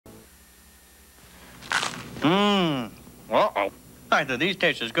Uh-oh. Either these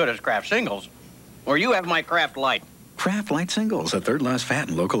taste as good as Kraft Singles, or you have my Kraft Light. Kraft Light Singles, a third less fat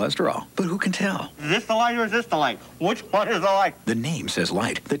and low cholesterol. But who can tell? Is this the light or is this the light? Which one is the light? The name says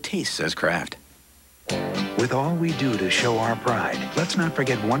light. The taste says Kraft. With all we do to show our pride, let's not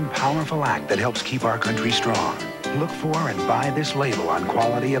forget one powerful act that helps keep our country strong. Look for and buy this label on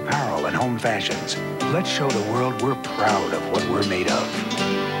quality apparel and home fashions. Let's show the world we're proud of what we're made of.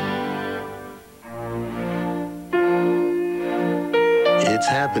 It's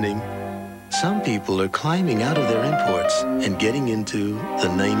happening. Some people are climbing out of their imports and getting into the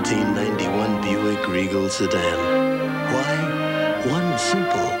 1991 Buick Regal sedan. Why? One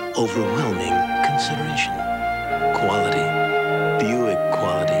simple, overwhelming consideration. Quality. Buick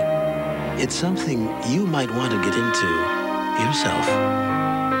quality. It's something you might want to get into yourself.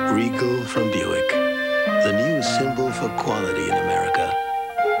 Regal from Buick. The new symbol for quality in America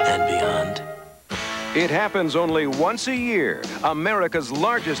and beyond. It happens only once a year. America's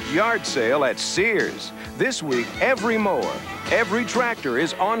largest yard sale at Sears. This week, every mower, every tractor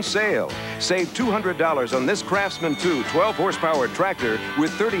is on sale. Save $200 on this Craftsman 2 12-horsepower tractor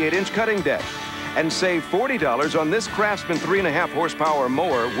with 38-inch cutting deck. And save $40 on this Craftsman 3.5-horsepower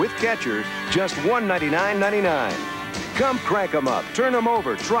mower with catcher, just $199.99. Come crank them up, turn them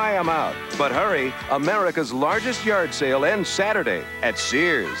over, try them out. But hurry, America's largest yard sale ends Saturday at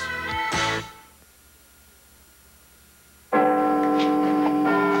Sears.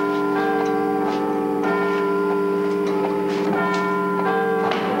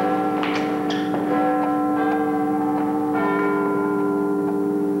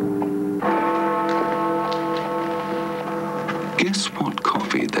 Guess what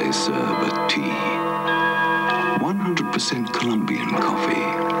coffee they serve at tea? 100% Colombian coffee,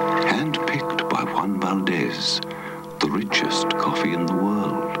 hand-picked by Juan Valdez, the richest coffee in the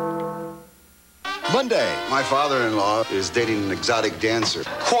world. Monday. My father-in-law is dating an exotic dancer,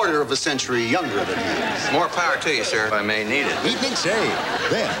 quarter of a century younger than me. More power to you, sir. I may need it. Evening shade.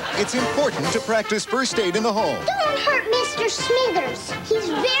 Then, it's important to practice first aid in the home. Don't hurt Mr. Smithers. He's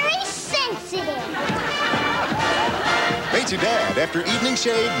very sensitive. Meet your dad after Evening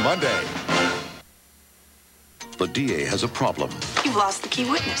Shade Monday. The DA has a problem. You've lost the key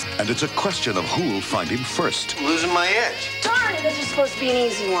witness. And it's a question of who'll find him first. I'm losing my edge. Darn it, this is supposed to be an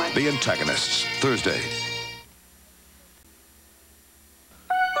easy one. The Antagonists, Thursday.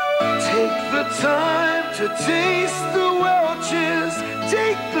 Take the time to taste the Welch's.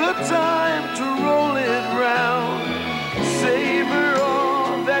 Take the time to roll it round. Savor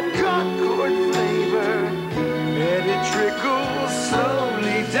all that Concord flavor. Let it trickle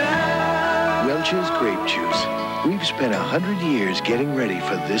slowly down. Welch's grape juice. We've spent 100 years getting ready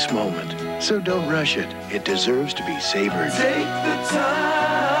for this moment. So don't rush it. It deserves to be savored. Take the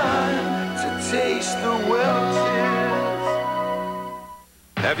time to taste the Welch's.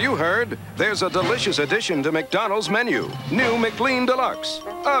 Have you heard? There's a delicious addition to McDonald's menu. New McLean Deluxe.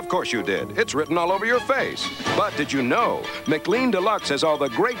 Of course you did. It's written all over your face. But did you know McLean Deluxe has all the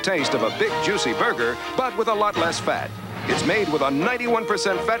great taste of a big, juicy burger, but with a lot less fat. It's made with a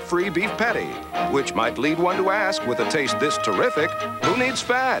 91% fat-free beef patty, which might lead one to ask, with a taste this terrific, who needs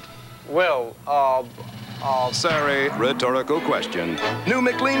fat? Well, Sorry, rhetorical question. New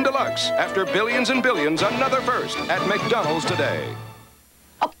McLean Deluxe. After billions and billions, another first at McDonald's today.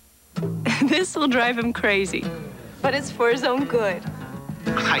 This will drive him crazy, but it's for his own good.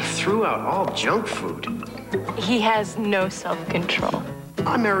 I threw out all junk food. He has no self-control.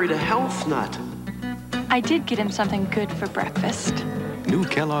 I married a health nut. I did get him something good for breakfast. New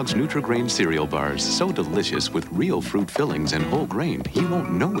Kellogg's Nutri-Grain cereal bars, so delicious with real fruit fillings and whole grain, he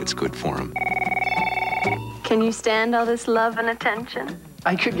won't know it's good for him. Can you stand all this love and attention?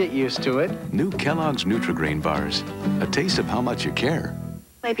 I could get used to it. New Kellogg's Nutri-Grain bars, a taste of how much you care.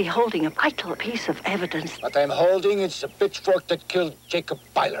 May be holding a vital piece of evidence. What I'm holding is the pitchfork that killed Jacob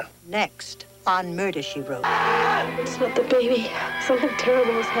Byler. Next, on Murder, She Wrote. It's not the baby. Something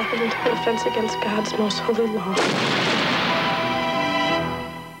terrible has happened. An offense against God's most holy law.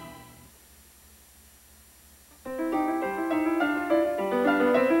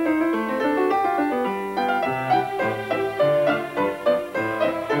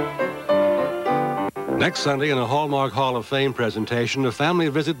 Next Sunday, in a Hallmark Hall of Fame presentation, a family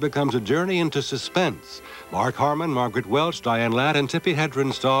visit becomes a journey into suspense. Mark Harmon, Margaret Welch, Diane Ladd, and Tippi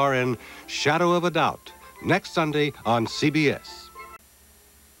Hedren star in Shadow of a Doubt. Next Sunday on CBS.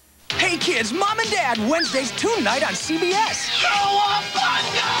 Hey kids, Mom and Dad, Wednesdays Toon Night on CBS.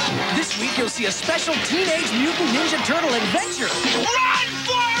 This week you'll see a special Teenage Mutant Ninja Turtle adventure. Run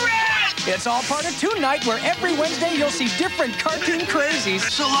for it! It's all part of Toon Night, where every Wednesday you'll see different cartoon crazies.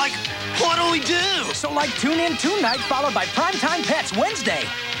 So, like, what do we do? So, like, tune in Toon Night, followed by Primetime Pets Wednesday.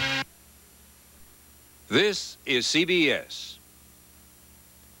 This is CBS.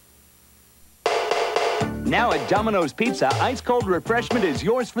 Now at Domino's Pizza, ice-cold refreshment is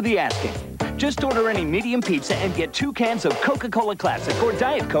yours for the asking. Just order any medium pizza and get 2 cans of Coca-Cola Classic or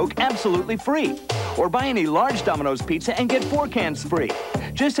Diet Coke absolutely free. Or buy any large Domino's pizza and get 4 cans free.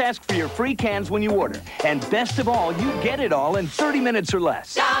 Just ask for your free cans when you order. And best of all, you get it all in 30 minutes or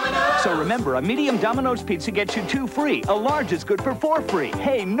less. Domino's! So remember, a medium Domino's pizza gets you 2 free. A large is good for 4 free.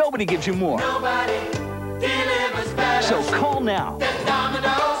 Hey, nobody gives you more. Nobody delivers better. So call now.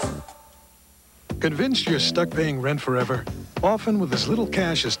 Domino's. Convinced you're stuck paying rent forever? Often with as little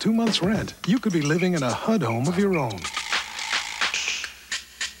cash as 2 months' rent, you could be living in a HUD home of your own.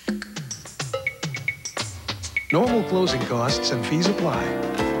 Normal closing costs and fees apply.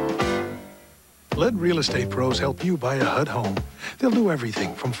 Let real estate pros help you buy a HUD home. They'll do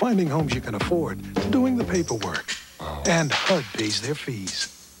everything from finding homes you can afford to doing the paperwork. And HUD pays their fees.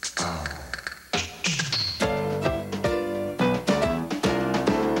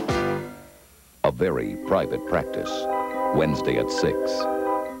 A very private practice. Wednesday at 6.